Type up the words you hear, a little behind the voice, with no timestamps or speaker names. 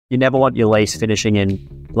you never want your lease finishing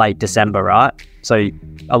in late December, right? So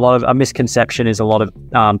a misconception is a lot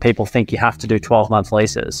of people think you have to do 12-month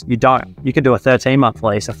leases. You don't. You can do a 13-month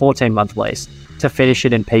lease, a 14-month lease to finish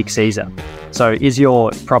it in peak season. So is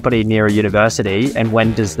your property near a university, and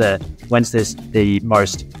when's this the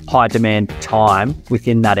most high demand time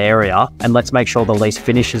within that area? And let's make sure the lease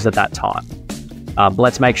finishes at that time.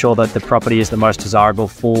 Let's make sure that the property is the most desirable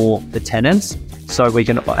for the tenants, so we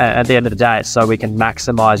can, at the end of the day, so we can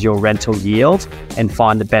maximize your rental yield and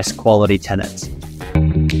find the best quality tenants.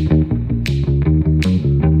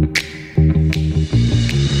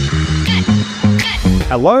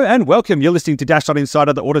 Hello and welcome. You're listening to Dashdot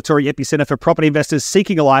Insider, the auditory epicenter for property investors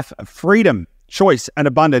seeking a life of freedom, choice, and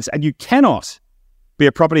abundance. And you cannot be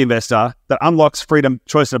a property investor that unlocks freedom,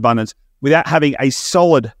 choice, and abundance without having a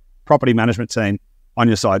solid property management team on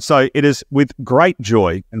your side. So it is with great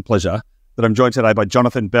joy and pleasure that I'm joined today by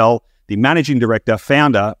Jonathan Bell, the Managing Director,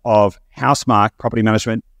 founder of Housemarque Property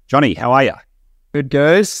Management. Johnny, how are you? Good,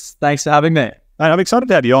 guys. Thanks for having me. I'm excited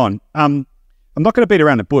to have you on. I'm not going to beat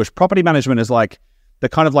around the bush. Property management is like the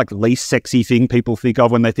kind of like least sexy thing people think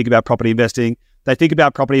of when they think about property investing. They think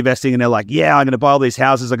about property investing and they're like, yeah, I'm going to buy all these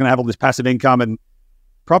houses. I'm going to have all this passive income. And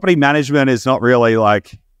property management is not really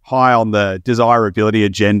like high on the desirability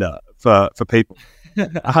agenda for people.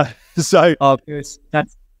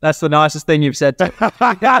 That's the nicest thing you've said.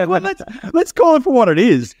 Well, let's call it for what it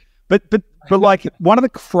is. But like one of the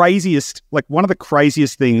craziest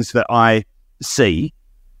things that I see,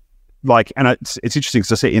 like, and it's interesting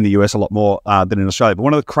because I see it in the US a lot more than in Australia. But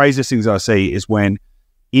one of the craziest things I see is when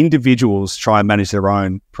individuals try and manage their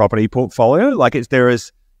own property portfolio. Like there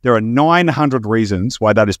are 900 reasons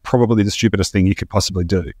why that is probably the stupidest thing you could possibly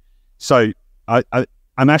do. So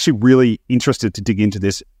I'm actually really interested to dig into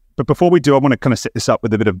this. But before we do, I want to kind of set this up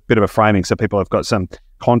with a bit of a framing so people have got some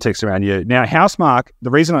context around you. Now, Housemarque,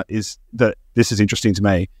 the reason is that this is interesting to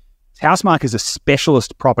me, Housemarque is a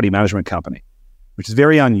specialist property management company, which is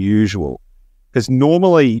very unusual because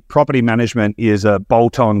normally property management is a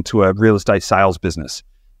bolt-on to a real estate sales business.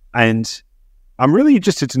 And I'm really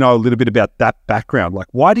interested to know a little bit about that background. Like,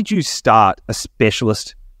 why did you start a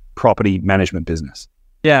specialist property management business?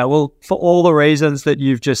 Yeah, well, for all the reasons that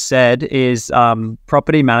you've just said is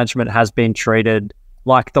property management has been treated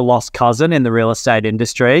like the lost cousin in the real estate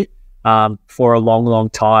industry for a long,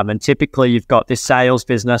 long time. And typically you've got this sales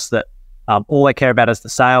business that all they care about is the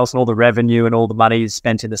sales and all the revenue and all the money is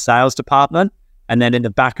spent in the sales department. And then in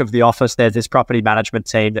the back of the office, there's this property management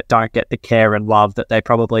team that don't get the care and love that they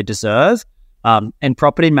probably deserve. And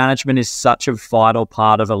property management is such a vital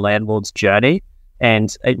part of a landlord's journey.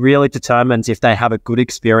 And it really determines if they have a good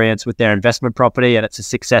experience with their investment property and it's a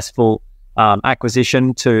successful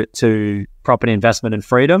acquisition to property investment and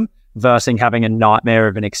freedom versus having a nightmare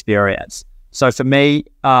of an experience. So for me,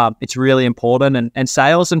 it's really important. And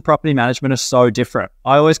sales and property management are so different.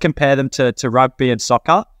 I always compare them to rugby and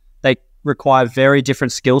soccer. They require very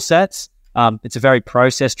different skill sets. It's a very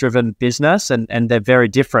process-driven business and they're very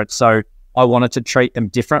different. So I wanted to treat them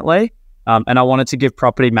differently. And I wanted to give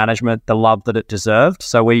property management the love that it deserved.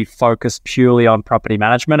 So we focus purely on property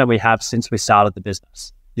management and we have since we started the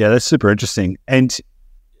business. Yeah, that's super interesting. And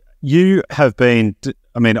you have been,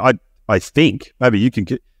 I mean, I think, maybe you can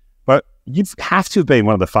get, but you have to have been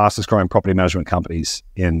one of the fastest growing property management companies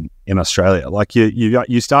in Australia. Like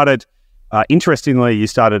you started, interestingly, you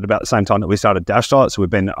started about the same time that we started Dashdot. So we've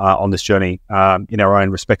been on this journey in our own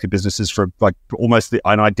respective businesses for like almost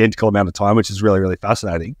an identical amount of time, which is really, really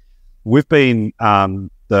fascinating. We've been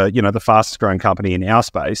the fastest growing company in our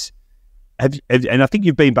space. And I think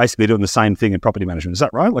you've been basically doing the same thing in property management. Is that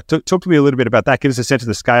right? Like talk to me a little bit about that. Give us a sense of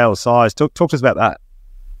the scale, size. Talk to us about that.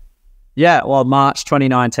 Yeah, well, March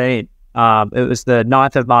 2019. It was the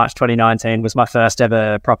 9th of March 2019 was my first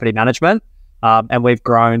ever property management. And we've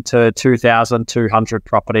grown to 2,200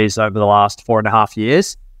 properties over the last 4.5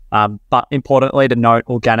 years. But importantly to note,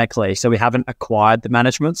 organically. So we haven't acquired the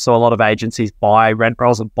management. So a lot of agencies buy rent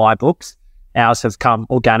rolls and buy books. Ours have come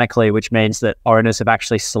organically, which means that owners have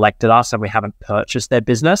actually selected us and we haven't purchased their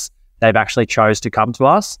business. They've actually chose to come to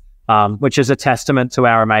us, which is a testament to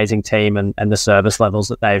our amazing team and the service levels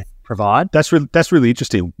that they provide. That's really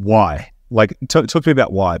interesting. Why? Like, talk to me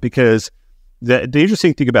about why. Because the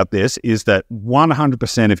interesting thing about this is that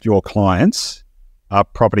 100% of your clients are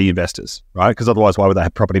property investors, right? Because otherwise, why would they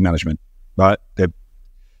have property management, right?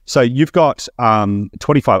 So you've got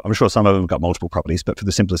 25, I'm sure some of them have got multiple properties, but for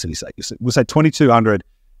the simplicity's sake, we'll say 2,200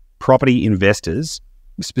 property investors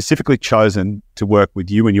specifically chosen to work with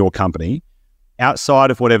you and your company outside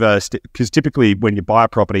of whatever, because typically when you buy a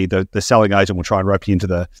property, the selling agent will try and rope you into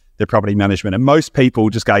the property management. And most people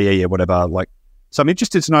just go, yeah, whatever, like So I'm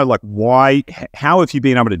interested to know, like, why, how have you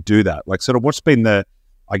been able to do that? Like, sort of what's been the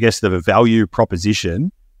value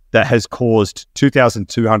proposition that has caused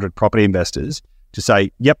 2,200 property investors to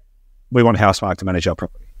say, yep, we want Housemarque to manage our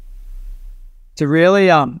property? It's a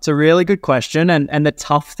really good question. And the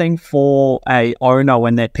tough thing for a owner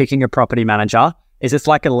when they're picking a property manager is it's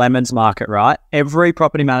like a lemons market, right? Every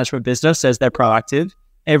property management business says they're proactive.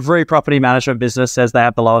 Every property management business says they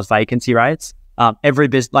have the lowest vacancy rates. Every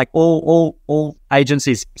business, like all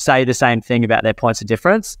agencies say the same thing about their points of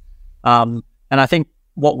difference. And I think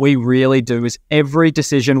what we really do is every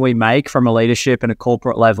decision we make from a leadership and a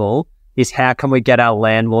corporate level is how can we get our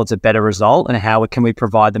landlords a better result and how can we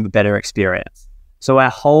provide them a better experience. So our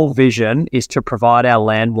whole vision is to provide our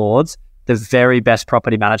landlords the very best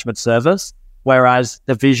property management service, whereas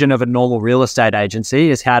the vision of a normal real estate agency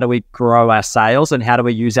is how do we grow our sales and how do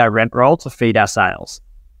we use our rent roll to feed our sales.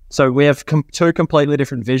 So we have two completely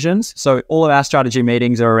different visions. So all of our strategy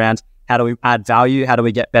meetings are around how do we add value, how do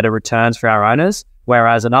we get better returns for our owners,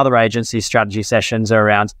 whereas another agency's strategy sessions are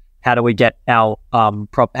around how do we get our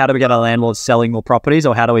landlords selling more properties,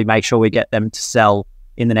 or how do we make sure we get them to sell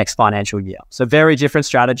in the next financial year. So very different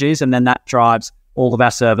strategies, and then that drives all of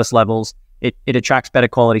our service levels. It attracts better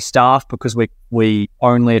quality staff because we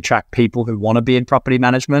only attract people who want to be in property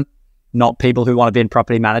management, not people who want to be in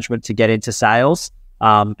property management to get into sales.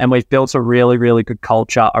 And we've built a really, really good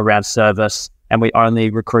culture around service, and we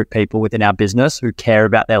only recruit people within our business who care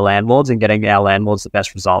about their landlords and getting our landlords the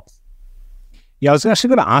best results. Yeah, I was actually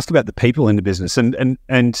going to ask about the people in the business, and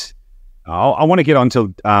I want to get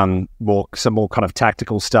onto some more kind of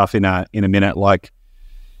tactical stuff in a minute, like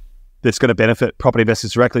that's going to benefit property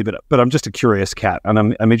investors directly. But I'm just a curious cat, and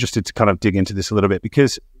I'm interested to kind of dig into this a little bit,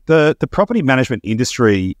 because the property management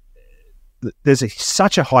industry, there's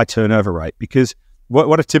such a high turnover rate, because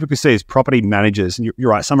what I typically see is property managers, and you're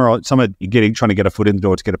right, some are trying to get a foot in the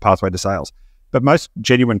door to get a pathway to sales, but most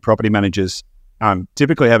genuine property managers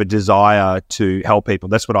typically have a desire to help people.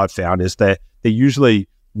 That's what I've found, is they're usually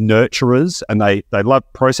nurturers, and they love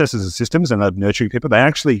processes and systems, and love nurturing people. They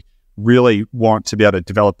actually really want to be able to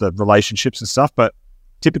develop the relationships and stuff. But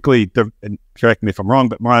typically, and correct me if I'm wrong,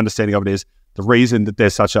 but my understanding of it is the reason that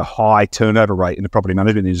there's such a high turnover rate in the property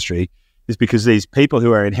management industry is because these people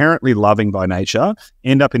who are inherently loving by nature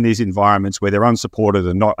end up in these environments where they're unsupported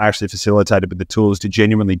and not actually facilitated with the tools to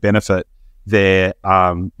genuinely benefit their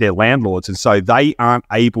landlords, and so they aren't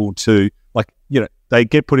able to, they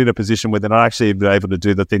get put in a position where they're not actually even able to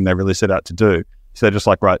do the thing they really set out to do. So they're just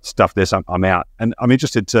like, right, stuff this, I'm out. And I'm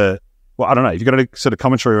interested to, I don't know, if you've got any sort of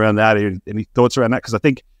commentary around that, any thoughts around that? Because I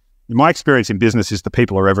think my experience in business is the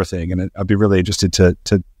people are everything, and I'd be really interested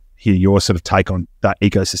to hear your sort of take on that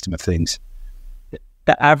ecosystem of things.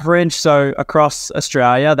 The average, so across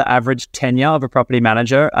Australia, the average tenure of a property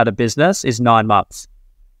manager at a business is 9 months.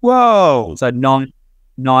 Whoa! So 9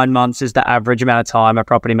 months is the average amount of time a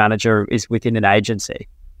property manager is within an agency,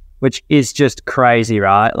 which is just crazy,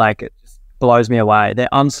 right? Like, it just blows me away. They're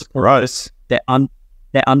unsupported. They're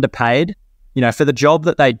underpaid. For the job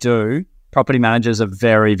that they do, property managers are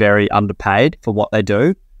very, very underpaid for what they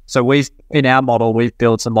do. So in our model, we've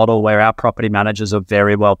built a model where our property managers are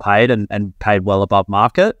very well paid and paid well above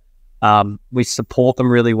market. We support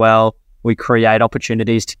them really well. We create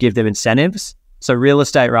opportunities to give them incentives. So real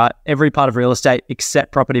estate, right? Every part of real estate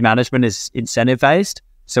except property management is incentive-based.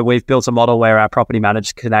 So we've built a model where our property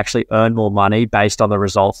managers can actually earn more money based on the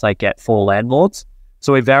results they get for landlords.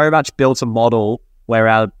 So we very much built a model where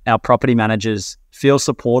our property managers feel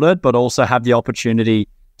supported, but also have the opportunity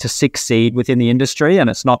to succeed within the industry. And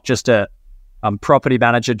it's not just a property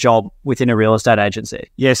manager job within a real estate agency.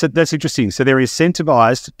 Yeah, so that's interesting. So they're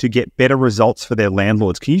incentivized to get better results for their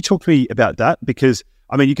landlords. Can you talk to me about that? Because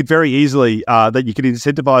you could very easily, that you could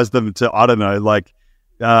incentivize them to, I don't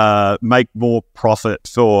know, make more profit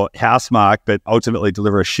for Housemarque, but ultimately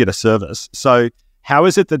deliver a shitter service. So how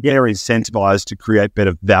is it that they're incentivized to create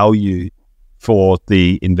better value for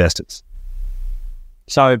the investors?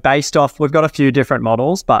 So we've got a few different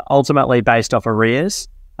models, but ultimately based off arrears,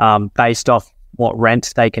 based off what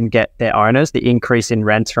rent they can get their owners, the increase in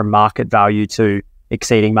rents from market value to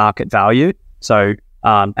exceeding market value. So,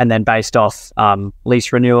 and then based off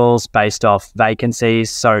lease renewals, based off vacancies.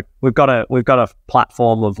 So we've got a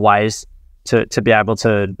platform of ways to be able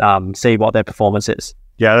to see what their performance is.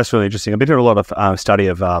 Yeah, that's really interesting. I've been doing a lot of study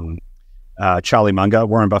of Charlie Munger,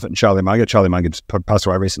 Warren Buffett and Charlie Munger. Charlie Munger just passed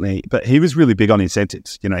away recently, but he was really big on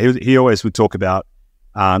incentives. He always would talk about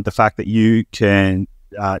the fact that you can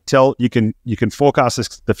you can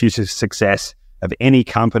forecast the future success of any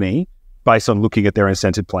company based on looking at their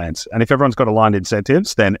incentive plans. And if everyone's got aligned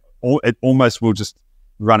incentives, then it almost will just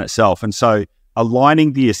run itself. And so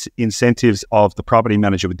aligning the incentives of the property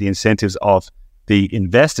manager with the incentives of the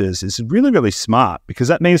investors is really, really smart, because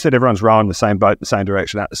that means that everyone's rowing the same boat, the same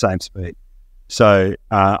direction at the same speed. So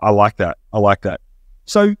I like that.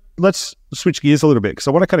 So let's switch gears a little bit, because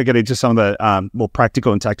I want to kind of get into some of the more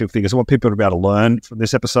practical and tactical things. I want people to be able to learn from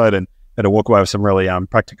this episode and to walk away with some really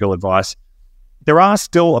practical advice. There are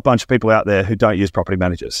still a bunch of people out there who don't use property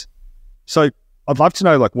managers. So I'd love to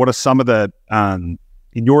know, like, what are some of the,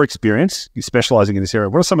 in your experience, you're specializing in this area,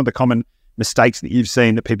 what are some of the common mistakes that you've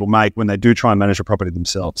seen that people make when they do try and manage a property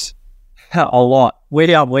themselves? A lot. We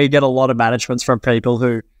get a lot of managements from people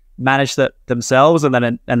who manage that themselves,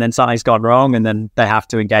 and then something's gone wrong, and then they have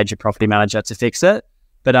to engage a property manager to fix it.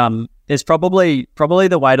 But there's probably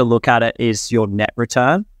the way to look at it is your net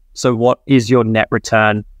return. So what is your net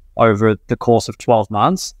return over the course of 12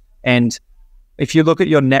 months? And if you look at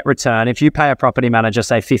your net return, if you pay a property manager,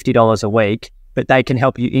 say $50 a week, but they can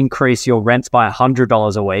help you increase your rents by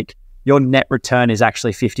 $100 a week, your net return is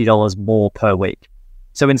actually $50 more per week.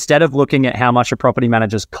 So instead of looking at how much a property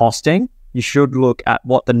manager's costing, you should look at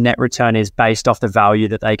what the net return is based off the value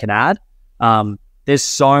that they can add. There's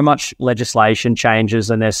so much legislation changes,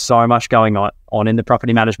 and there's so much going on in the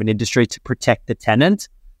property management industry to protect the tenant.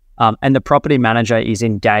 And the property manager is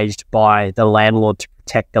engaged by the landlord to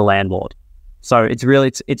protect the landlord. So it's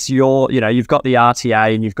really, it's your, you've got the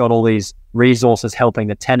RTA and you've got all these resources helping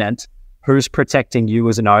the tenant. Who's protecting you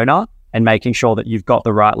as an owner and making sure that you've got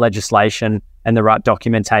the right legislation and the right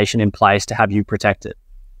documentation in place to have you protected?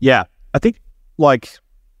 Yeah, I think like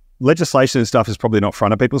legislation and stuff is probably not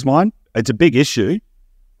front of people's mind. It's a big issue,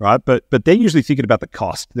 right? But they're usually thinking about the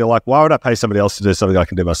cost. They're like, why would I pay somebody else to do something I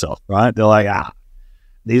can do myself, right? They're like,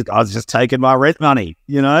 these guys are just taking my rent money,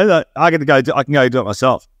 I can go do it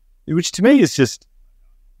myself. Which to me is just,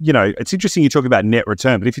 it's interesting you're talking about net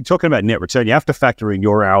return, but if you're talking about net return, you have to factor in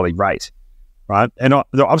your hourly rate, right? And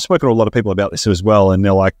I've spoken to a lot of people about this as well, and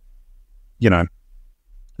they're like, they've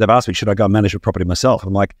asked me, should I go and manage a property myself?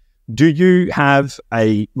 I'm like, do you have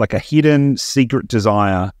a hidden secret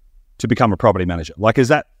desire to become a property manager? Like, is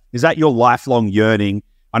that your lifelong yearning?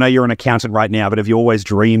 I know you're an accountant right now, but have you always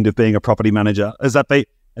dreamed of being a property manager?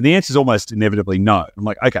 And the answer is almost inevitably no. I'm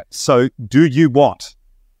like, okay, so do you want?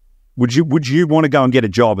 Would you want to go and get a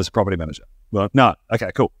job as a property manager? Well, no. Okay,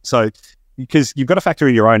 cool. So, because you've got to factor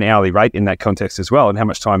in your own hourly rate in that context as well, and how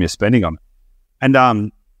much time you're spending on it. And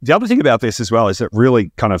the other thing about this as well is that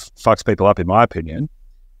really kind of fucks people up, in my opinion,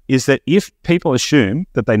 is that if people assume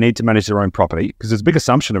that they need to manage their own property, because there's a big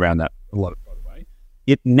assumption around that, a lot of, by the way,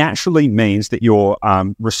 it naturally means that you're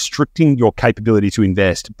restricting your capability to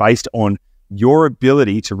invest based on your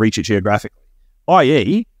ability to reach it geographically,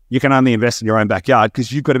 i.e., you can only invest in your own backyard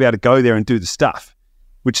because you've got to be able to go there and do the stuff,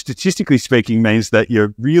 which statistically speaking means that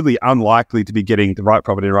you're really unlikely to be getting the right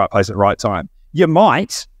property in the right place at the right time. You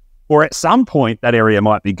might, or at some point that area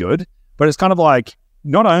might be good, but it's kind of like,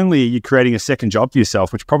 not only are you creating a second job for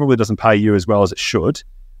yourself, which probably doesn't pay you as well as it should,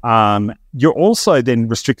 you're also then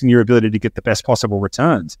restricting your ability to get the best possible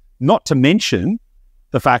returns. Not to mention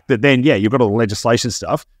the fact that then, you've got all the legislation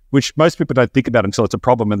stuff, which most people don't think about until it's a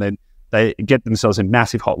problem, and then they get themselves in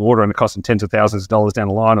massive hot water and it costs them tens of thousands of dollars down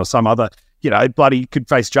the line, or some other, bloody could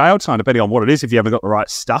face jail time depending on what it is if you haven't got the right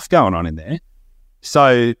stuff going on in there.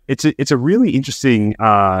 So it's a really interesting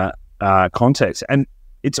context. And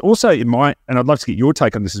it's also and I'd love to get your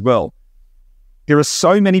take on this as well. There are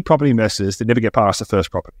so many property investors that never get past the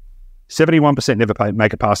first property. 71% never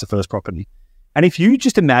make it past the first property. And if you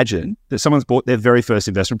just imagine that someone's bought their very first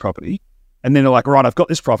investment property, and then they're like, right, I've got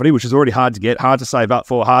this property, which is already hard to get, hard to save up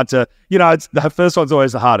for, hard to, the first one's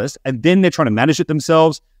always the hardest. And then they're trying to manage it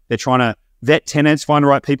themselves. They're trying to vet tenants, find the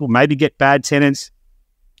right people, maybe get bad tenants.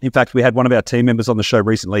 In fact, we had one of our team members on the show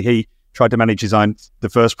recently. He tried to manage the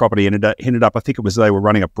first property, ended up, I think it was they were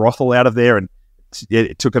running a brothel out of there, and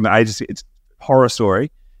it took him ages. It's a horror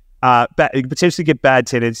story. Potentially get bad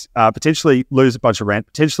tenants, potentially lose a bunch of rent,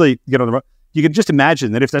 potentially get on the road. You can just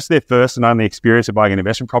imagine that if that's their first and only experience of buying an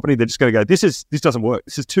investment property, they're just going to go, this doesn't work.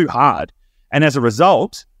 This is too hard. And as a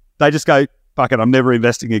result, they just go, fuck it, I'm never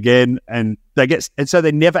investing again. And so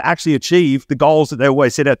they never actually achieve the goals that they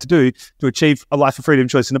always set out to do, to achieve a life of freedom,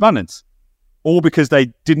 choice, and abundance. All because they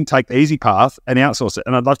didn't take the easy path and outsource it.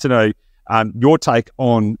 And I'd love to know your take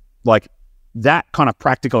on like that kind of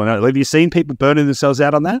practical. Have you seen people burning themselves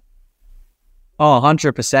out on that? Oh,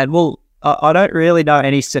 100%. Well, I don't really know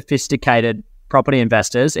any sophisticated property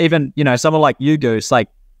investors. Even, someone like you, Goose, like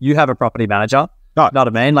you have a property manager. No. Know what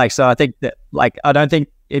I mean? Like, so I think that, like, I don't think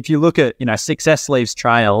if you look at, success leaves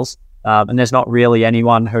trails, and there's not really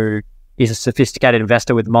anyone who is a sophisticated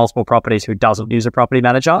investor with multiple properties who doesn't use a property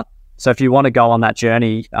manager. So if you want to go on that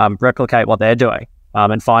journey, replicate what they're doing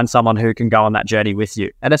and find someone who can go on that journey with you.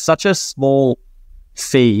 And it's such a small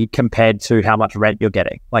fee compared to how much rent you're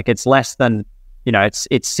getting. Like it's less than,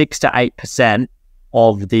 it's 6 to 8%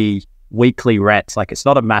 of the weekly rent. Like it's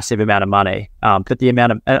not a massive amount of money, but the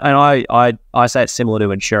amount of, and I say it's similar to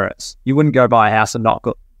insurance. You wouldn't go buy a house and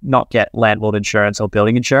not get landlord insurance or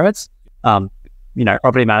building insurance.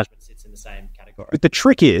 Property management sits in the same category. But the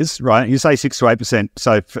trick is, right, you say 6 to 8%.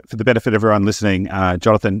 So for the benefit of everyone listening,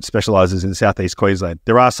 Jonathan specialises in Southeast Queensland.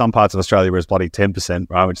 There are some parts of Australia where it's bloody 10%,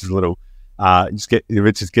 right, which is a little,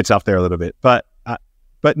 it just gets up there a little bit. But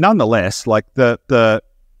nonetheless, like the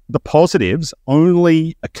positives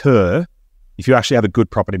only occur if you actually have a good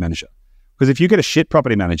property manager. Because if you get a shit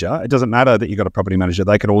property manager, it doesn't matter that you got a property manager.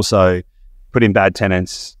 They can also put in bad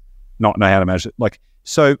tenants, not know how to manage it.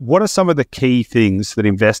 So what are some of the key things that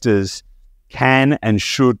investors can and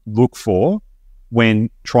should look for when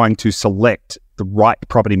trying to select the right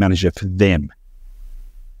property manager for them?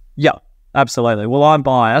 Yeah, absolutely. Well, I'm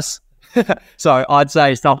biased. So I'd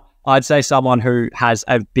say someone who has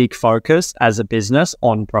a big focus as a business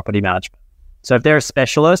on property management. So if they're a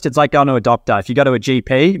specialist, it's like going to a doctor. If you go to a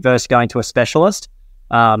GP versus going to a specialist,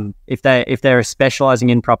 if they're specializing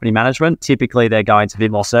in property management, typically they're going to be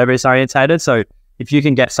more service orientated. So if you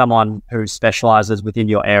can get someone who specializes within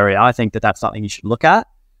your area, I think that that's something you should look at.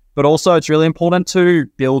 But also it's really important to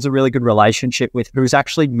build a really good relationship with who's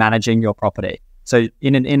actually managing your property. So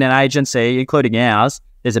in an agency, including ours,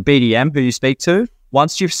 there's a BDM who you speak to.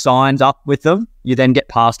 Once you've signed up with them, you then get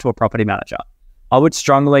passed to a property manager. I would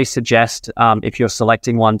strongly suggest, if you're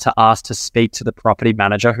selecting one, to ask to speak to the property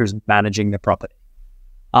manager who's managing the property.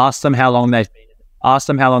 Ask them how long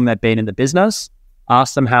they've been in the business.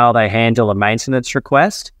 Ask them how they handle a maintenance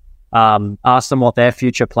request. Ask them what their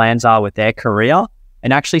future plans are with their career,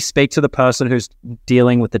 and actually speak to the person who's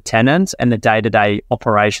dealing with the tenants and the day-to-day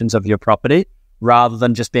operations of your property, rather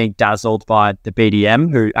than just being dazzled by the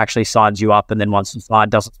BDM who actually signs you up and then once you sign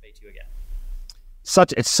doesn't speak to you again.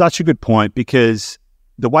 It's such a good point, because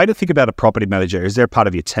the way to think about a property manager is they're part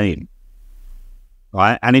of your team,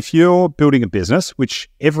 right? And if you're building a business, which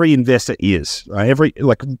every investor is, right?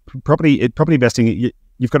 Property investing,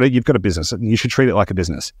 you've got a business and you should treat it like a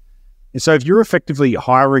business. And so if you're effectively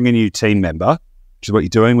hiring a new team member, which is what you're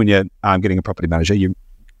doing when you're getting a property manager,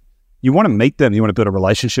 you want to meet them, you want to build a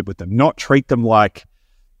relationship with them, not treat them like,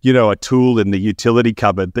 a tool in the utility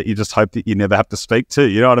cupboard that you just hope that you never have to speak to,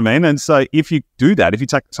 you know what I mean? And so if you do that, if you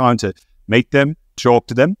take the time to meet them, talk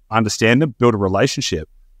to them, understand them, build a relationship,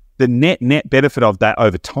 the net benefit of that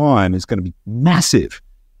over time is going to be massive.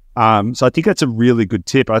 So I think that's a really good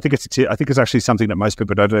tip. I think it's actually something that most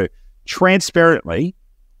people don't do. Transparently,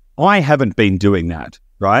 I haven't been doing that,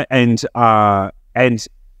 right? And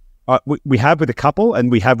we have with a couple,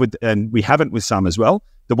 and we haven't with some as well.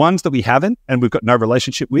 The ones that we haven't, and we've got no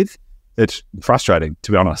relationship with, it's frustrating,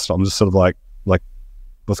 to be honest. I'm just sort of like,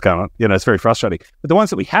 what's going on? It's very frustrating. But the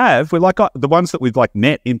ones that we have, we're like the ones that we've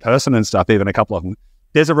met in person and stuff, even a couple of them,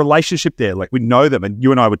 there's a relationship there. Like we know them. And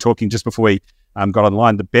you and I were talking just before we got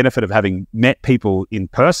online, the benefit of having met people in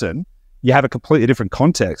person, you have a completely different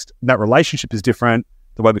context. That relationship is different.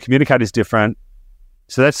 The way we communicate is different.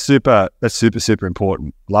 So that's super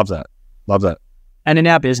important. Love that. And in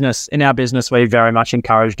our business, we very much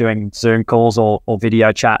encourage doing Zoom calls or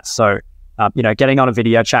video chats. So, getting on a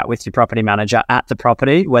video chat with your property manager at the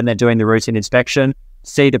property when they're doing the routine inspection,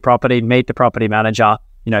 see the property, meet the property manager,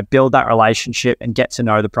 build that relationship and get to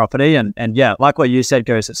know the property. And yeah, like what you said,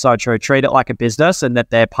 Goose, it's so true. Treat it like a business and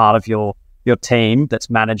that they're part of your team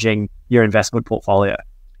that's managing your investment portfolio.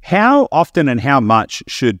 How often and how much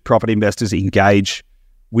should property investors engage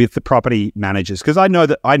with the property managers? Because I know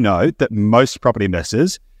that most property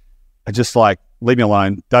investors are just like, leave me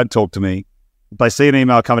alone, don't talk to me. They see an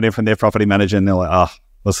email coming in from their property manager and they're like,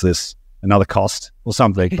 what's this? Another cost or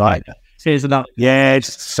something? Like, here's another. Yeah,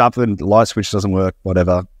 it's something, the light switch doesn't work,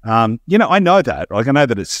 whatever. I know that. Like, I know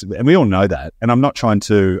that it's, and we all know that. And I'm not trying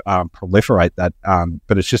to proliferate that,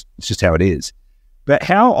 but it's just how it is. But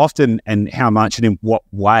how often and how much and in what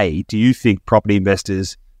way do you think property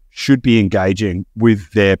investors should be engaging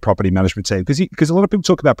with their property management team? Because a lot of people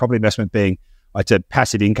talk about property investment being it's a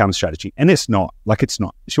passive income strategy, and it's not. It's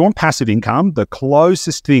not. If you want passive income, the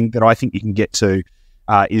closest thing that I think you can get to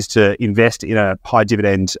is to invest in a high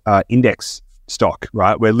dividend index stock,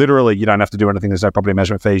 right? Where literally you don't have to do anything. There's no property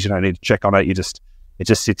management fees. You don't need to check on it. It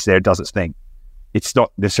just sits there, does its thing. It's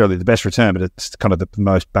not necessarily the best return, but it's kind of the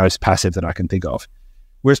most passive that I can think of.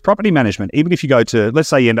 Whereas property management, even if you go to, let's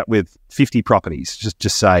say you end up with 50 properties,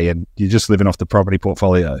 just say, and you're just living off the property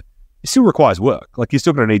portfolio, it still requires work. Like, you're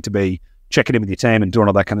still going to need to be checking in with your team and doing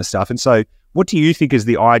all that kind of stuff. And so what do you think is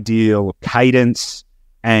the ideal cadence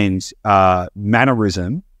and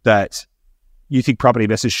mannerism that you think property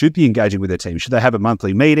investors should be engaging with their team? Should they have a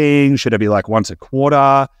monthly meeting? Should it be like once a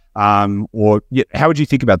quarter? Or how would you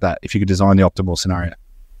think about that if you could design the optimal scenario?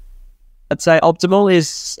 I'd say optimal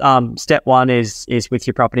is step one is with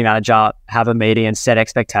your property manager, have a meeting and set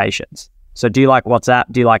expectations. So do you like WhatsApp?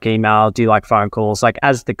 Do you like email? Do you like phone calls? Like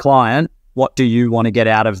as the client, what do you want to get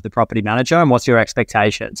out of the property manager and what's your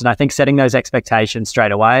expectations? And I think setting those expectations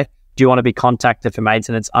straight away. Do you want to be contacted for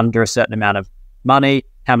maintenance under a certain amount of money?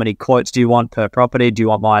 How many quotes do you want per property? Do you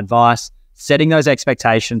want my advice? Setting those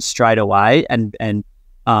expectations straight away and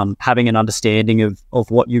having an understanding of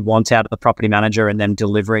what you want out of the property manager and then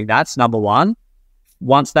delivering that's number one.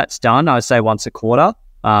 Once that's done, I would say once a quarter,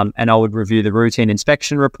 and I would review the routine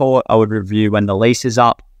inspection report. I would review when the lease is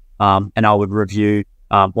up, and I would review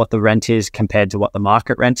what the rent is compared to what the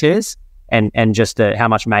market rent is, and just how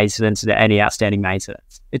much maintenance and any outstanding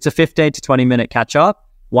maintenance. It's a 15 to 20 minute catch up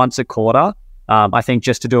once a quarter. I think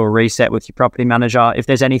just to do a reset with your property manager. If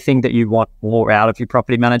there's anything that you want more out of your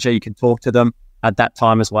property manager, you can talk to them at that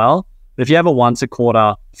time as well. But if you have a once a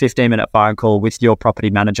quarter 15-minute phone call with your property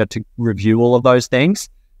manager to review all of those things,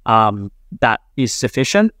 that is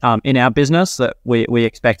sufficient. In our business, that we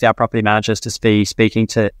expect our property managers to be speaking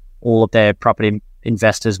to all of their property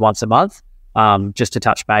investors once a month, just to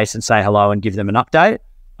touch base and say hello and give them an update.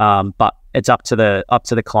 But it's up to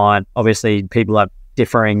the client. Obviously, people have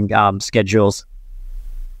differing schedules.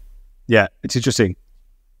 Yeah, it's interesting.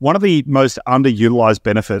 One of the most underutilized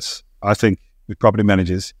benefits, I think, with property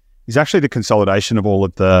managers is actually the consolidation of all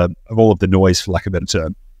of the noise, for lack of a better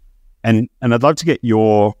term. And I'd love to get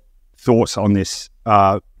your thoughts on this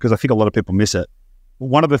because I think a lot of people miss it.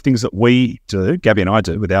 One of the things that we do, Gabby and I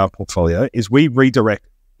do with our portfolio, is we redirect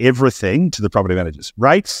everything to the property managers.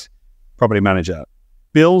 Rates, property manager.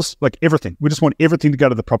 Bills, like everything. We just want everything to go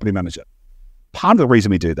to the property manager. Part of the reason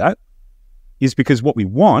we do that is because what we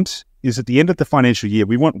want is at the end of the financial year,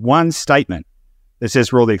 we want one statement that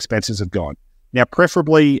says where all the expenses have gone. Now,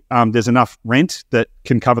 preferably, there's enough rent that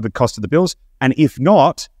can cover the cost of the bills. And if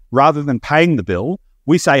not, rather than paying the bill,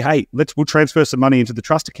 we say, hey, we'll transfer some money into the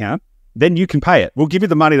trust account. Then you can pay it. We'll give you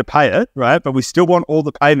the money to pay it, right? But we still want all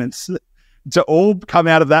the payments to all come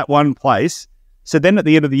out of that one place. So then at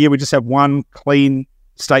the end of the year, we just have one clean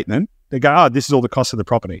statement. They go, oh, this is all the cost of the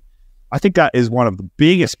property. I think that is one of the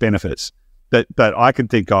biggest benefits that I can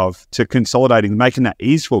think of to consolidating, making that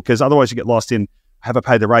easeful, because otherwise you get lost in, have I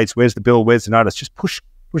paid the rates? Where's the bill? Where's the notice? Just push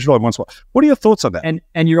it all in one spot. What are your thoughts on that?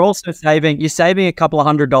 And you're also saving a couple of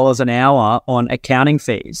 $100 an hour on accounting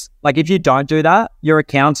fees. Like if you don't do that, your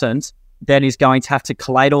accountant then is going to have to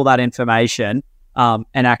collate all that information and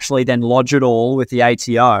actually then lodge it all with the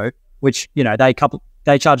ATO, which, you know, they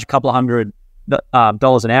charge a couple of $100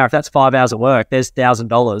 an hour. If that's 5 hours of work, there's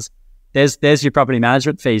 $1,000. There's your property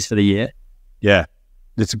management fees for the year. Yeah,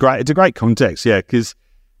 it's a great context. Yeah, because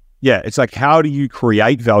it's like, how do you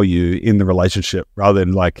create value in the relationship rather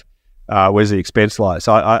than like where's the expense lie?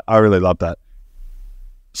 So I really love that.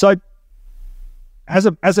 So as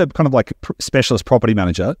a kind of like specialist property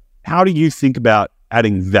manager, how do you think about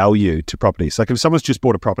adding value to properties? Like if someone's just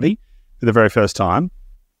bought a property for the very first time,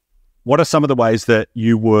 what are some of the ways that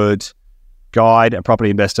you would guide a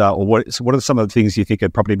property investor, or what are some of the things you think a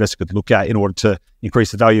property investor could look at in order to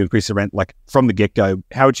increase the value, increase the rent, like from the get-go?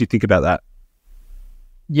 How would you think about that?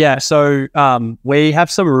 Yeah, so we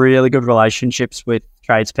have some really good relationships with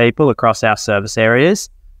tradespeople across our service areas,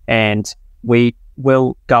 and we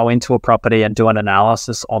will go into a property and do an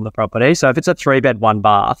analysis on the property. So if it's a 3-bed,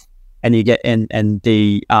 1-bath, and you get and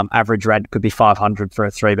the average rent could be $500 for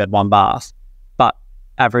a 3-bed, 1-bath, but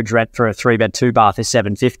average rent for a 3-bed, 2-bath is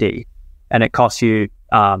 $750, and it costs you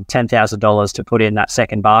 $10,000 to put in that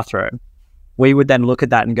second bathroom. We would then look at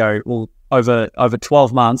that and go, well, over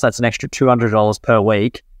 12 months, that's an extra $200 per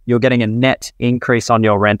week. You're getting a net increase on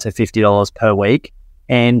your rent of $50 per week,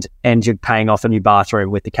 and you're paying off a new bathroom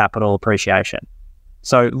with the capital appreciation.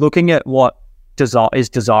 So looking at what is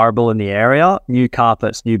desirable in the area, new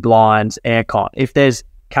carpets, new blinds, aircon. If there's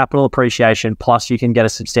capital appreciation plus you can get a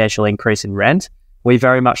substantial increase in rent, we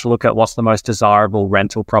very much look at what's the most desirable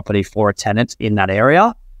rental property for a tenant in that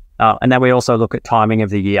area. And then we also look at timing of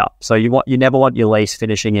the year. So you never want your lease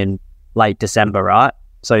finishing in late December, right?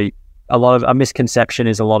 So a misconception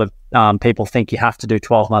is a lot of people think you have to do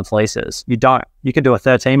 12-month leases. You don't. You can do a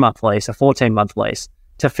 13-month lease, a 14-month lease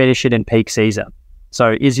to finish it in peak season.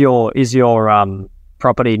 So is your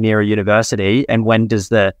property near a university, and when's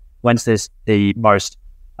this the most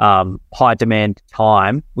high demand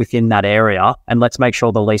time within that area, and let's make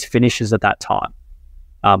sure the lease finishes at that time.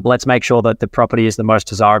 Let's make sure that the property is the most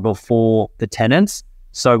desirable for the tenants.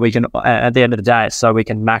 So we can, at the end of the day, so we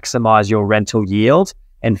can maximize your rental yield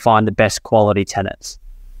and find the best quality tenants.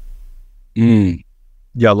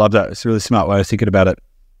 Yeah, I love that. It's a really smart way of thinking about it.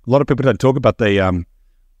 A lot of people don't talk about the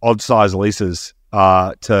odd size leases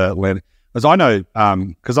to land. As I know,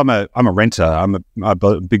 because I'm a renter, I'm a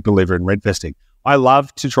big believer in rent vesting. I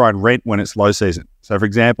love to try and rent when it's low season. So, for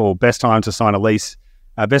example, best time to sign a lease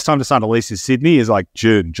in Sydney is like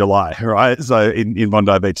June, July, right? So in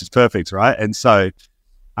Bondi Beach, it's perfect, right? And so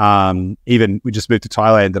even we just moved to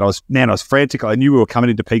Thailand, and I was frantic. I knew we were coming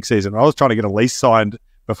into peak season. I was trying to get a lease signed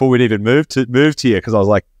before we'd even moved here, because I was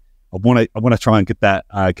like, I want to try and get that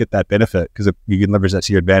benefit, because you can leverage that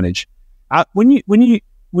to your advantage. When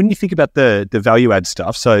you think about the value add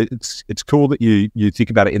stuff, so it's cool that you think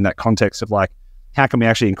about it in that context of like, how can we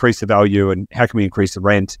actually increase the value and how can we increase the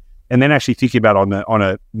rent, and then actually thinking about on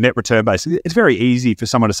a net return basis. It's very easy for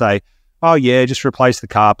someone to say, oh yeah, just replace the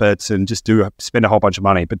carpets and just spend a whole bunch of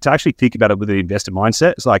money. But to actually think about it with an investor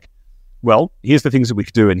mindset, it's like, well, here's the things that we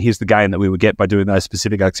could do, and here's the gain that we would get by doing those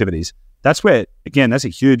specific activities. That's where, again, that's a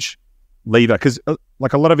huge lever, because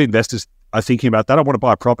like a lot of investors are thinking about, they don't want to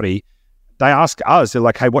buy a property. They ask us, they're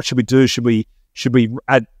like, hey, what should we do? Should we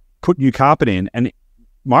put new carpet in? And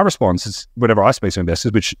my response is, whenever I speak to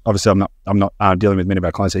investors, which obviously I'm not dealing with many of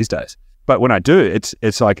our clients these days, but when I do,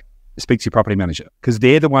 it's like, speak to your property manager, because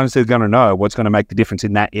they're the ones that are going to know what's going to make the difference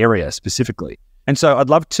in that area specifically. And so I'd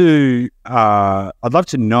love to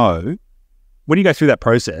know, when you go through that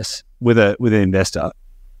process with an investor,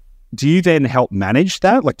 do you then help manage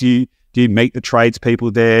that? Like, do you meet the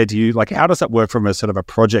tradespeople there? How does that work from a sort of a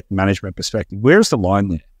project management perspective? Where's the line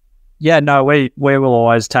there? Yeah, no, we will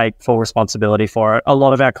always take full responsibility for it. A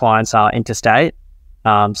lot of our clients are interstate.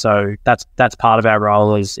 So that's part of our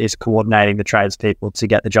role is coordinating the tradespeople to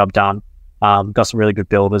get the job done. Got some really good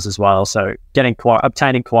builders as well. So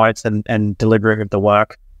obtaining quotes and delivering of the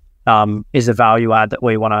work is a value add that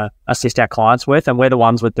we want to assist our clients with. And we're the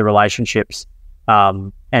ones with the relationships,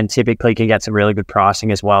 and typically can get some really good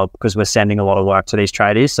pricing as well, because we're sending a lot of work to these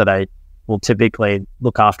tradies. So they will typically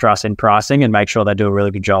look after us in pricing and make sure they do a really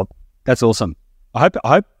good job. That's awesome. I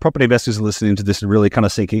hope property investors are listening to this and really kind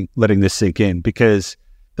of letting this sink in, because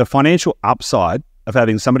the financial upside of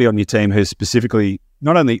having somebody on your team who's specifically,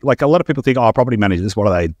 not only, like, a lot of people think, oh, property managers,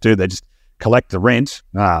 what do? They just collect the rent.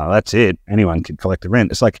 That's it. Anyone can collect the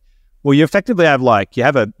rent. It's like, well, you effectively have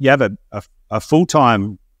a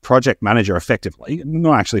full-time project manager, effectively,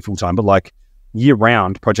 not actually full-time, but like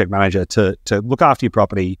year-round project manager to look after your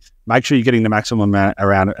property, make sure you're getting the maximum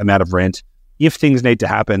amount of rent. If things need to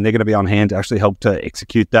happen, they're going to be on hand to actually help to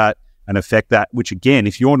execute that and affect that, which again,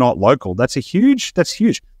 if you're not local, that's huge.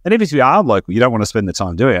 And even if you are local, you don't want to spend the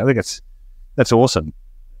time doing it. I think that's awesome.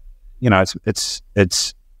 You know, it's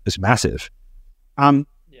massive. Are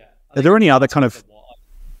there any other kind of...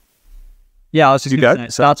 Yeah, I was just going to say,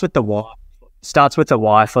 it starts with the why. Starts with the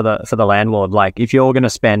why for the landlord. Like, if you're going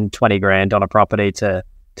to spend 20 grand on a property to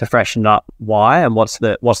freshen up, why, and what's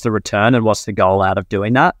the return, and what's the goal out of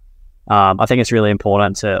doing that? I think it's really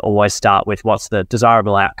important to always start with what's the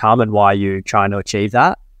desirable outcome and why you're trying to achieve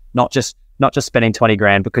that. Not just spending 20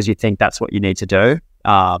 grand because you think that's what you need to do.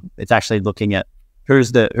 It's actually looking at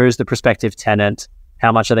who's the prospective tenant,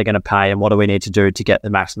 how much are they going to pay, and what do we need to do to get the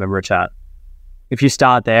maximum return. If you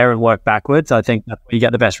start there and work backwards, I think that's where you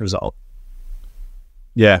get the best result.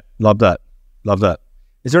 Yeah, love that.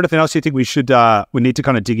 Is there anything else you think we need to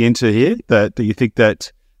kind of dig into here that you think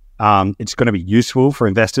that it's going to be useful for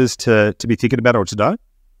investors to be thinking about or to know?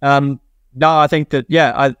 No, I think that,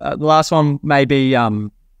 the last one may be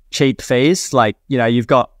cheap fees. Like, you've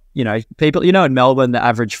got, people, in Melbourne, the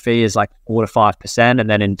average fee is like 4 to 5%. And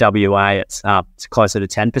then in WA, it's closer to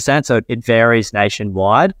 10%. So it varies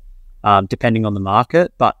nationwide, depending on the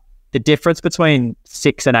market. But the difference between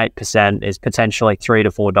 6 and 8% is potentially $3 to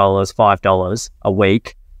 $4, $5 a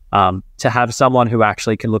week. To have someone who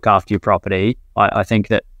actually can look after your property, I think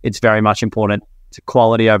that it's very much important to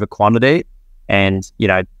quality over quantity, and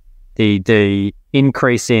the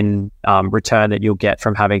increase in return that you'll get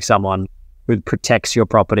from having someone who protects your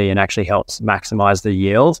property and actually helps maximize the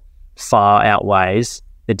yield far outweighs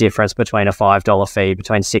the difference between a $5 fee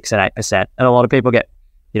between 6 and 8%. And a lot of people get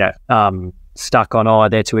stuck on,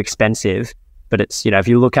 they're too expensive, but it's if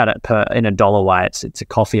you look at it in a dollar way, it's a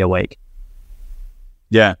coffee a week.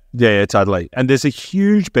 Yeah, totally. And there's a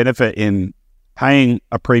huge benefit in paying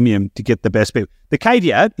a premium to get the best people. The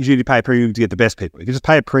caveat is you need to pay a premium to get the best people. If you just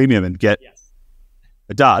pay a premium and get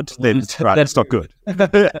a dud, then that's not good.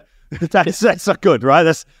 That's not good, right?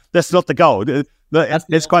 That's not the goal.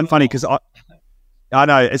 It's quite funny because I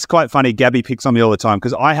know it's quite funny. Gabby picks on me all the time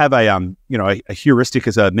because I have a heuristic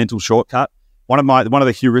as a mental shortcut. One of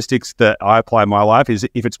the heuristics that I apply in my life is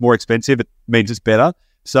if it's more expensive, it means it's better.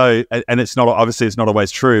 So, and it's not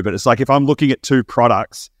always true, but it's like if I'm looking at two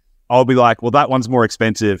products, I'll be like, well, that one's more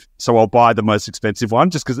expensive, so I'll buy the most expensive one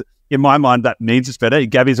just because in my mind that means it's better.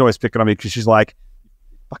 Gabby's always picking on me because she's like,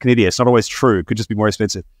 fucking idiot. It's not always true. It could just be more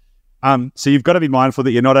expensive. So you've got to be mindful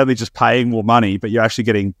that you're not only just paying more money, but you're actually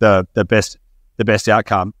getting the best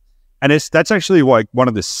outcome. And that's actually like one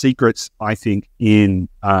of the secrets, I think, in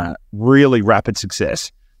really rapid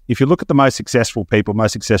success. If you look at the most successful people,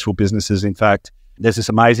 most successful businesses, in fact, there's this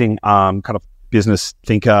amazing kind of business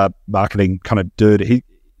thinker, marketing kind of dude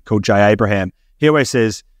called Jay Abraham. He always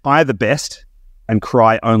says, hire the best and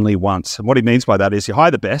cry only once. And what he means by that is you hire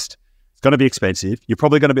the best, it's going to be expensive. You're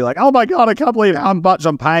probably going to be like, oh my God, I can't believe how much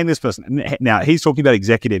I'm paying this person. Now, he's talking about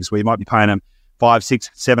executives where you might be paying them $500,000,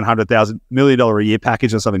 $600,000, $700,000, $1 million a year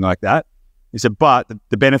package or something like that. He said, but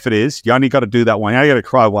the benefit is you only got to do that one. You only got to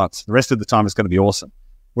cry once. The rest of the time it's going to be awesome.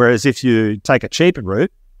 Whereas if you take a cheaper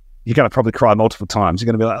route, you're going to probably cry multiple times. You're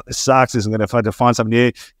going to be like, this sucks. I'm going to have to find something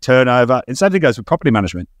new, turnover. And same thing goes with property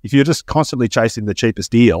management. If you're just constantly chasing the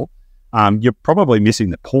cheapest deal, you're probably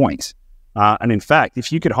missing the point. And in fact,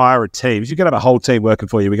 if you could hire a team, if you could have a whole team working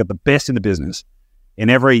for you, we got the best in the business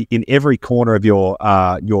in every corner of your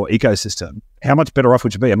ecosystem, how much better off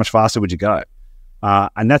would you be? How much faster would you go?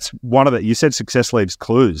 And that's one of you said success leaves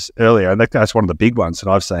clues earlier. And that's one of the big ones that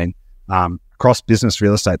I've seen across business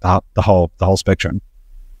real estate, the whole spectrum.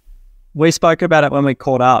 We spoke about it when we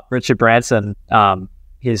caught up. Richard Branson,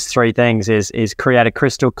 his three things is create a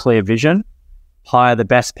crystal clear vision, hire the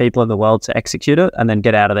best people in the world to execute it, and then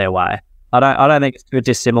get out of their way. I don't think it's too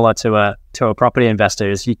dissimilar to a property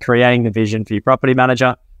investor. Is you creating the vision for your property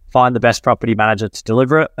manager, find the best property manager to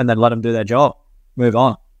deliver it, and then let them do their job. Move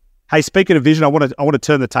on. Hey, speaking of vision, I want to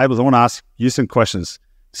turn the tables. I want to ask you some questions.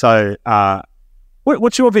 So,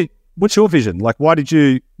 what's your vision? Like, why did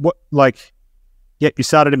you you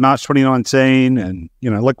started in March 2019, and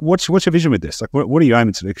what's your vision with this? Like, what are you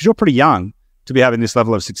aiming to do? Because you're pretty young to be having this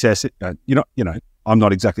level of success. I'm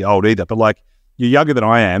not exactly old either, but like you're younger than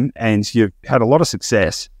I am, and you've had a lot of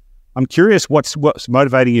success. I'm curious, what's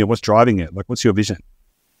motivating you? What's driving you? Like, what's your vision?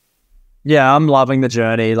 Yeah, I'm loving the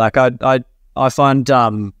journey. Like I find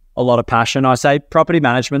a lot of passion. I say property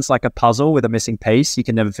management's like a puzzle with a missing piece. You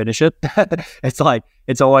can never finish it.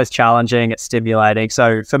 It's always challenging. It's stimulating.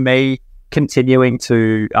 So for me, continuing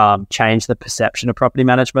to change the perception of property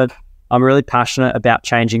management, I'm really passionate about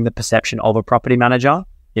changing the perception of a property manager.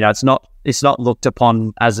 It's not looked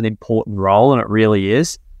upon as an important role, and it really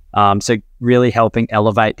is. So really helping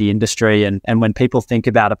elevate the industry. And when people think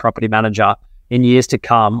about a property manager in years to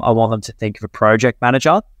come, I want them to think of a project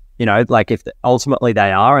manager, like if ultimately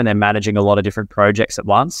they are, and they're managing a lot of different projects at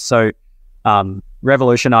once. So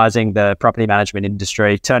revolutionizing the property management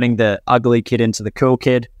industry, turning the ugly kid into the cool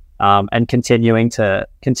kid, and continuing to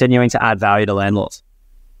add value to landlords.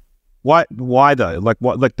 Why though? Like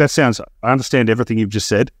that sounds, I understand everything you've just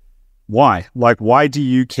said. Why? Like, why do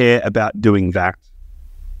you care about doing that?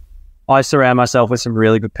 I surround myself with some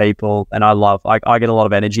really good people, and I get a lot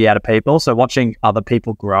of energy out of people. So watching other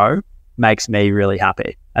people grow makes me really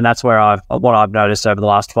happy. And that's where what I've noticed over the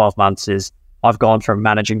last 12 months is I've gone from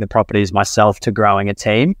managing the properties myself to growing a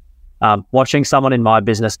team. Watching someone in my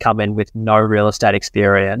business come in with no real estate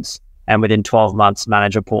experience and within 12 months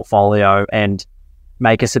manage a portfolio and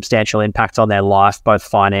make a substantial impact on their life, both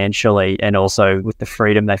financially and also with the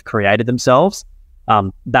freedom they've created themselves.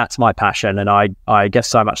 That's my passion, and I get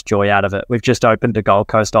so much joy out of it. We've just opened a Gold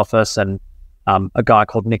Coast office, and a guy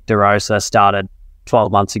called Nick DeRosa started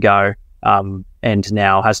 12 months ago and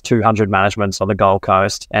now has 200 managements on the Gold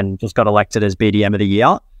Coast and just got elected as BDM of the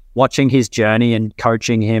year. Watching his journey and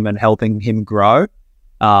coaching him and helping him grow,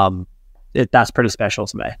 that's pretty special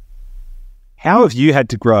to me. How have you had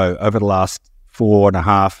to grow over the last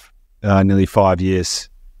 4.5, nearly 5 years?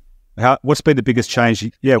 What's been the biggest change?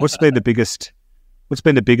 Yeah, what's been the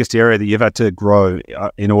biggest area that you've had to grow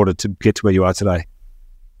in order to get to where you are today?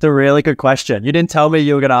 It's a really good question. You didn't tell me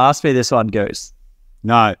you were going to ask me this one, Goose.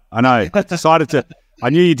 No, I know. I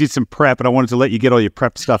knew you did some prep, and I wanted to let you get all your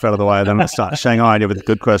prep stuff out of the way, and then I'll start Shanghaiing you with the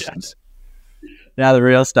good questions. Now the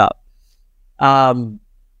real stuff.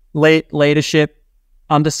 Leadership,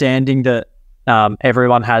 understanding that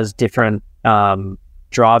everyone has different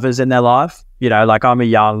drivers in their life. Like I'm a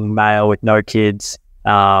young male with no kids,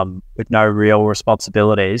 with no real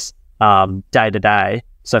responsibilities day to day.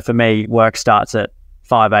 So for me, work starts at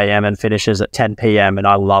 5 a.m. and finishes at 10 p.m. and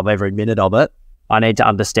I love every minute of it. I need to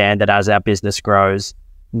understand that as our business grows,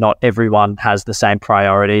 not everyone has the same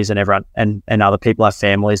priorities, and everyone and other people have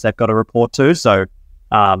families they've got to report to. So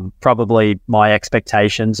probably my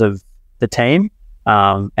expectations of the team,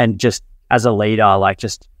 and just as a leader, like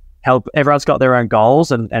just help. Everyone's got their own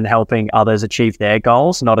goals, and helping others achieve their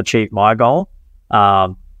goals, not achieve my goal.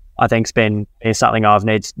 I think it's been something I've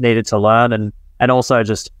needed to learn, and also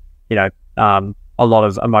just, a lot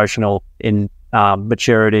of emotional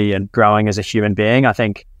maturity and growing as a human being. I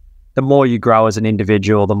think the more you grow as an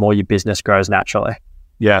individual, the more your business grows naturally.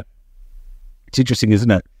 Yeah. It's interesting,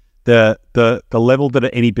 isn't it? The level that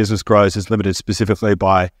any business grows is limited specifically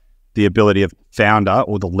by the ability of founder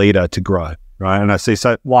or the leader to grow, right? And I see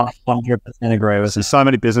 100% agree with there's so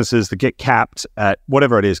many businesses that get capped at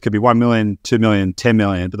whatever it is. Could be 1 million, 2 million, 10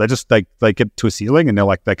 million, but they get to a ceiling and they're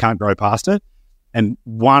like, they can't grow past it. And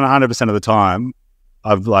 100% of the time,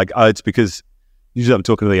 I've like, oh, it's because usually I'm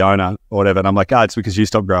talking to the owner or whatever, and I'm like, oh, it's because you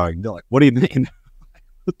stopped growing. They're like, what do you mean?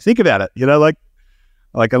 Think about it.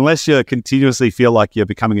 Like unless you continuously feel like you're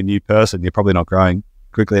becoming a new person, you're probably not growing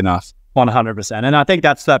quickly enough. 100%. And I think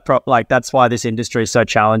that's that's why this industry is so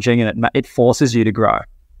challenging, and it forces you to grow.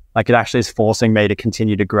 Like it actually is forcing me to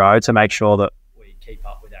continue to grow to make sure that we keep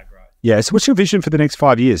up with our growth. Yeah. So what's your vision for the next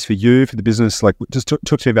 5 years for you, for the business? Like just talk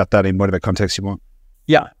to me about that in whatever context you want.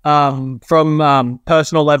 Yeah. From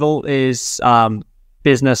personal level is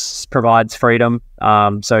business provides freedom.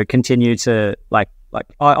 So continue to like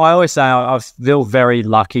I always say I feel very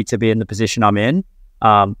lucky to be in the position I'm in.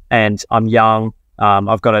 And I'm young.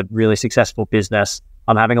 I've got a really successful business.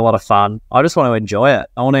 I'm having a lot of fun. I just want to enjoy it.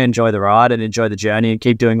 I want to enjoy the ride and enjoy the journey and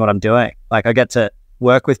keep doing what I'm doing. Like I get to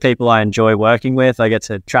work with people I enjoy working with. I get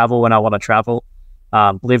to travel when I want to travel,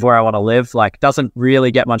 live where I want to live. Like doesn't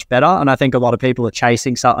really get much better. And I think a lot of people are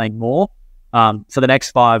chasing something more. For the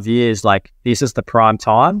next 5 years, like this is the prime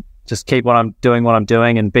time. Just keep what I'm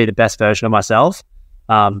doing and be the best version of myself.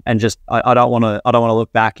 And just, I don't want to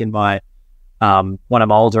look back in my, when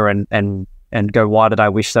I'm older and go, why did I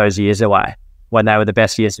wish those years away when they were the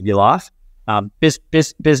best years of your life?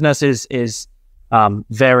 Business is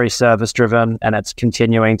very service driven, and it's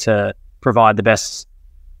continuing to provide the best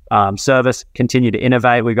service, continue to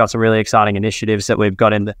innovate. We've got some really exciting initiatives that we've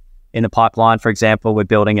got in the pipeline. For example, we're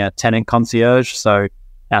building a tenant concierge. So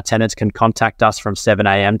our tenants can contact us from 7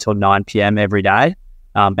 a.m. till 9 p.m. every day.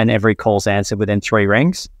 And every call's answered within 3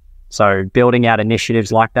 rings. So building out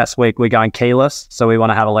initiatives like that. Week we're going keyless. So we want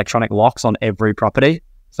to have electronic locks on every property.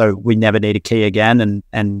 So we never need a key again.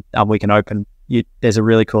 And we can open, there's a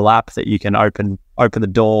really cool app that you can open the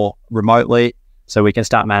door remotely. So we can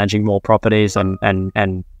start managing more properties and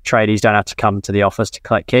tradies don't have to come to the office to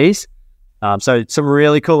collect keys. So some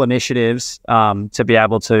really cool initiatives to be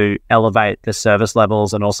able to elevate the service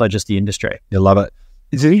levels and also just the industry. You love it.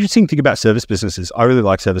 It's an interesting thing about service businesses. I really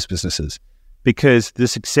like service businesses because the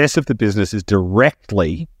success of the business is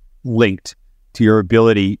directly linked to your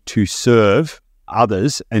ability to serve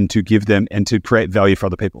others and to give them and to create value for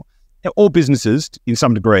other people. Now, all businesses, in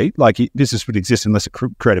some degree, like business would exist unless it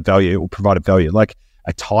created value or provided value. Like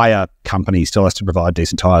a tire company still has to provide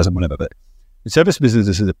decent tires and whatever, but the service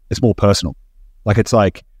business is more personal. Like it's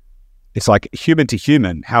like human to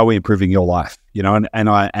human. How are we improving your life?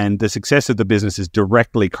 And the success of the business is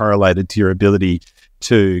directly correlated to your ability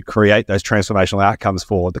to create those transformational outcomes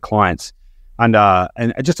for the clients. And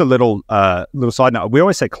just a little side note, we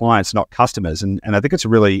always say clients, not customers. And I think it's a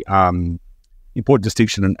really important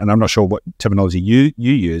distinction. And I'm not sure what terminology you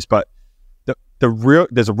use, but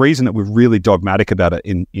there's a reason that we're really dogmatic about it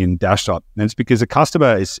in Dashtop. And it's because a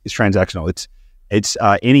customer is transactional. It's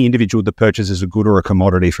any individual that purchases a good or a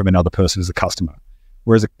commodity from another person as a customer.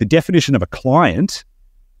 Whereas the definition of a client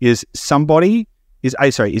is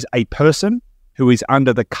a person who is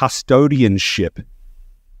under the custodianship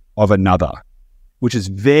of another, which is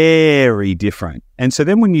very different. And so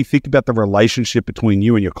then when you think about the relationship between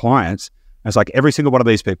you and your clients, it's like every single one of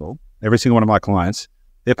these people, every single one of my clients,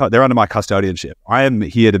 they're under my custodianship. I am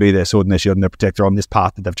here to be their sword and their shield and their protector on this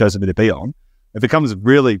path that they've chosen me to be on. It becomes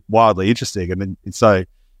really wildly interesting. And then so,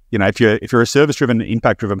 if you're a service-driven,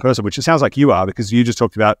 impact-driven person, which it sounds like you are, because you just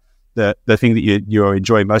talked about the thing that you're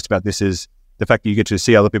enjoying most about this is the fact that you get to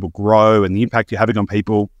see other people grow and the impact you're having on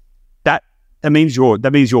people. That means you're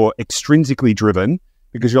extrinsically driven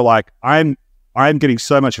because you're like, I'm getting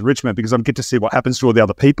so much enrichment because I get to see what happens to all the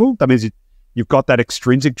other people. That means you've got that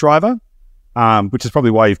extrinsic driver, which is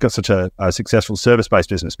probably why you've got such a successful service-based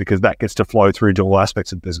business, because that gets to flow through to all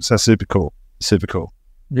aspects of the business. That's super cool. Super cool.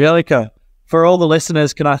 Really cool. For all the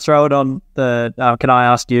listeners, can I throw it on can I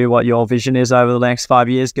ask you what your vision is over the next 5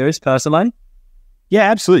 years, Goose, personally? Yeah,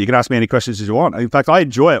 absolutely. You can ask me any questions as you want. In fact, I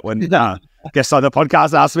enjoy it when guests on the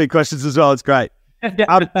podcast ask me questions as well. It's great.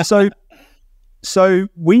 So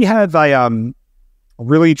we have a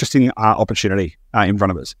really interesting opportunity in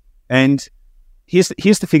front of us. And here's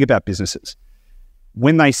the thing about businesses.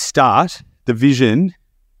 When they start, the vision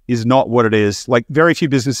is not what it is. Like, very few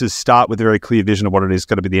businesses start with a very clear vision of what it is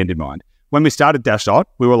going to be the end in mind. When we started Dashdot,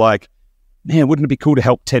 we were like, man, wouldn't it be cool to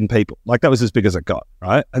help 10 people? Like, that was as big as it got,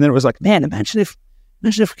 right? And then it was like, man, imagine if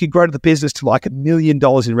we could grow the business to like $1 million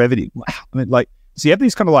in revenue. Wow. I mean, like, so you have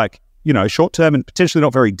these kind of like, short-term and potentially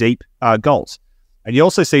not very deep goals. And you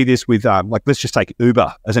also see this with, like, let's just take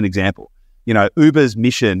Uber as an example. Uber's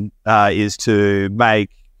mission is to make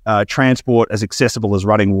transport as accessible as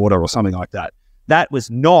running water or something like that. That was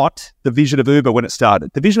not the vision of Uber when it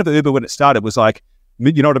started. The vision of Uber when it started was like,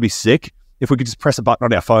 it'd be sick if we could just press a button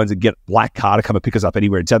on our phones and get a black car to come and pick us up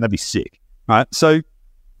anywhere in town. That'd be sick, right? So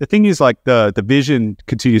the thing is, like, the vision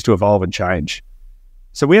continues to evolve and change.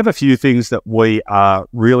 So we have a few things that we are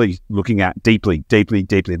really looking at, deeply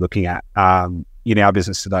looking at in our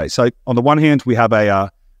business today. So on the one hand, we have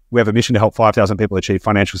a mission to help 5,000 people achieve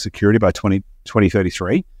financial security by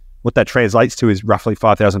 2033. What that translates to is roughly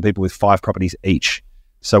 5,000 people with 5 properties each.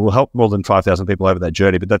 So we'll help more than 5,000 people over that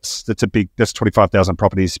journey, but that's 25,000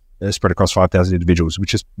 properties spread across 5,000 individuals,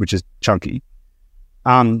 which is chunky.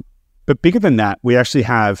 But bigger than that, we actually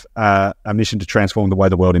have a mission to transform the way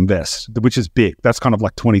the world invests, which is big. That's kind of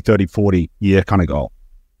like 20, 30, 40 year kind of goal.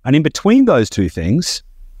 And in between those two things,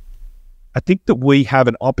 I think that we have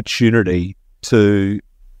an opportunity to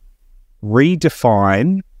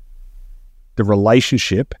redefine the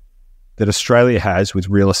relationship that Australia has with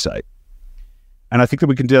real estate. And I think that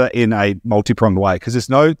we can do that in a multi-pronged way, because there's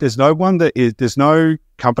no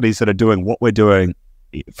companies that are doing what we're doing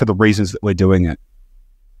for the reasons that we're doing it.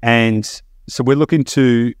 And so we're looking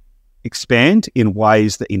to expand in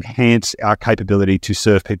ways that enhance our capability to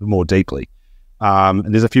serve people more deeply.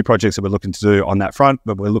 And there's a few projects that we're looking to do on that front,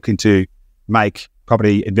 but we're looking to make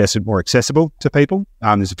property investment more accessible to people.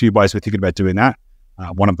 There's a few ways we're thinking about doing that.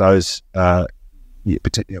 One of those, I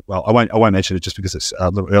won't mention it just because it's a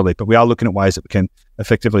little early, but we are looking at ways that we can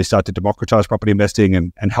effectively start to democratize property investing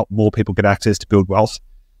and help more people get access to build wealth.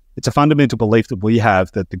 It's a fundamental belief that we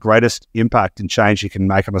have that the greatest impact and change you can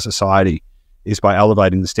make on a society is by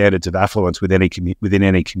elevating the standards of affluence within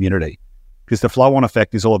any community. Because the flow-on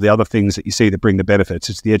effect is all of the other things that you see that bring the benefits.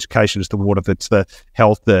 It's the education, it's the water, it's the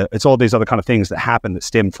health, it's all these other kind of things that happen that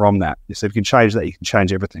stem from that. So if you can change that, you can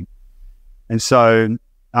change everything. And so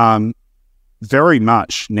very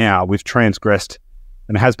much now we've transgressed,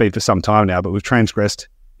 and it has been for some time now, but we've transgressed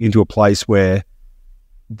into a place where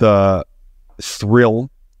the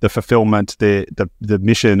thrill, the fulfillment, the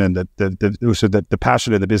mission, and the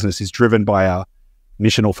passion in the business is driven by our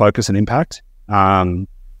missional focus and impact,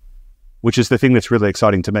 which is the thing that's really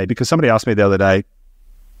exciting to me. Because somebody asked me the other day,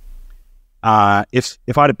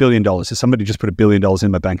 if I had $1 billion, if somebody just put $1 billion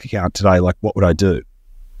in my bank account today, like, what would I do?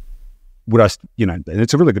 Would I, and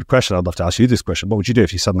it's a really good question. I'd love to ask you this question. What would you do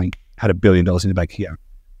if you suddenly had $1 billion in your bank account?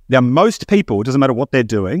 Now, most people, it doesn't matter what they're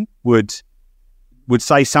doing, would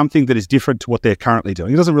say something that is different to what they're currently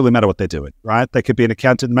doing. It doesn't really matter what they're doing, right? They could be an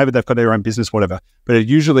accountant, maybe they've got their own business, whatever, but it'd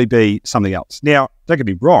usually be something else. Now, don't get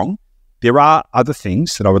me wrong, there are other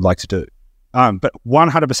things that I would like to do, but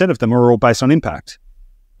 100% of them are all based on impact.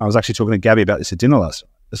 I was actually talking to Gabby about this at dinner last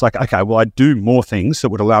night. It's like, okay, well, I do more things that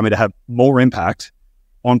would allow me to have more impact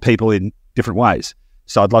on people in different ways.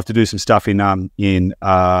 So I'd love to do some stuff in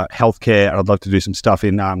healthcare, and I'd love to do some stuff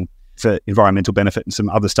in for environmental benefit and some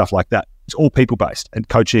other stuff like that. It's all people-based, and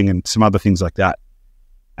coaching and some other things like that.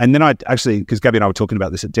 And then because Gabby and I were talking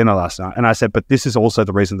about this at dinner last night, and I said, but this is also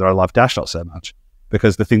the reason that I love Dashdot so much,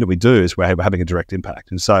 because the thing that we do is we're having a direct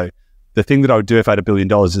impact. And so the thing that I would do if I had $1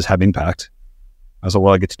 billion is have impact. I was like,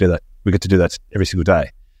 well, I get to do that. We get to do that every single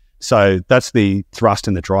day. So that's the thrust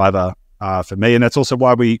and the driver for me. And that's also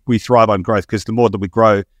why we thrive on growth, because the more that we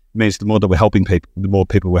grow means the more that we're helping people, the more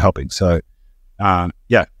people we're helping. So,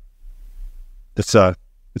 that's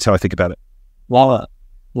how I think about it. Love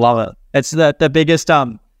it. It's the biggest,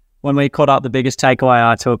 when we caught up, the biggest takeaway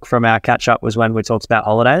I took from our catch up was when we talked about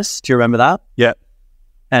holidays. Do you remember that? Yeah.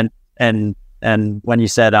 And when you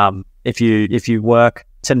said, if you work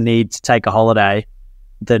to need to take a holiday,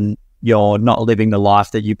 then you're not living the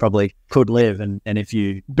life that you probably could live. And if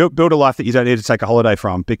you build a life that you don't need to take a holiday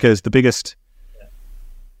from, because the biggest,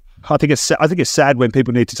 I think it's sad when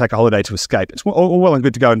people need to take a holiday to escape. It's all well and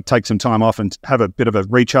good to go and take some time off and have a bit of a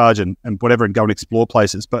recharge and whatever, and go and explore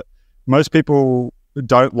places. But most people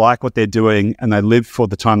don't like what they're doing, and they live for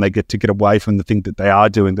the time they get to get away from the thing that they are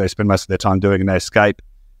doing. They spend most of their time doing, and they escape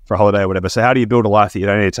for a holiday or whatever. So how do you build a life that you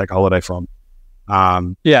don't need to take a holiday from?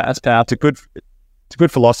 That's powerful. it's a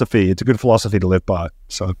good philosophy. It's a good philosophy to live by.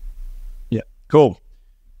 So, yeah, cool.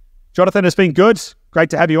 Jonathan, it's been good. Great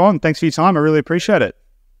to have you on. Thanks for your time. I really appreciate it.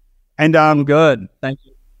 And good. Thank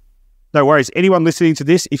you. No worries. Anyone listening to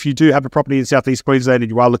this, if you do have a property in Southeast Queensland and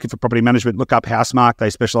you are looking for property management, look up Housemark. They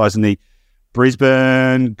specialise in the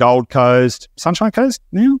Brisbane, Gold Coast, Sunshine Coast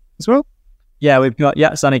now as well. Yeah, we've got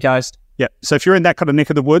Sunny Coast. Yeah. So if you're in that kind of neck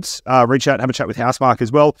of the woods, reach out and have a chat with Housemark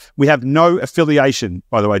as well. We have no affiliation,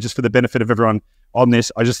 by the way, just for the benefit of everyone on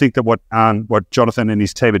this. I just think that what Jonathan and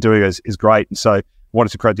his team are doing is great. And so wanted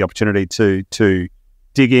to create the opportunity to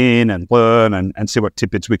dig in and learn and see what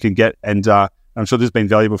tidbits we can get. And I'm sure this has been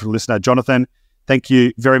valuable for the listener. Jonathan, thank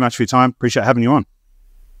you very much for your time. Appreciate having you on.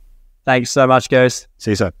 Thanks so much, guys.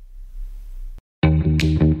 See you soon.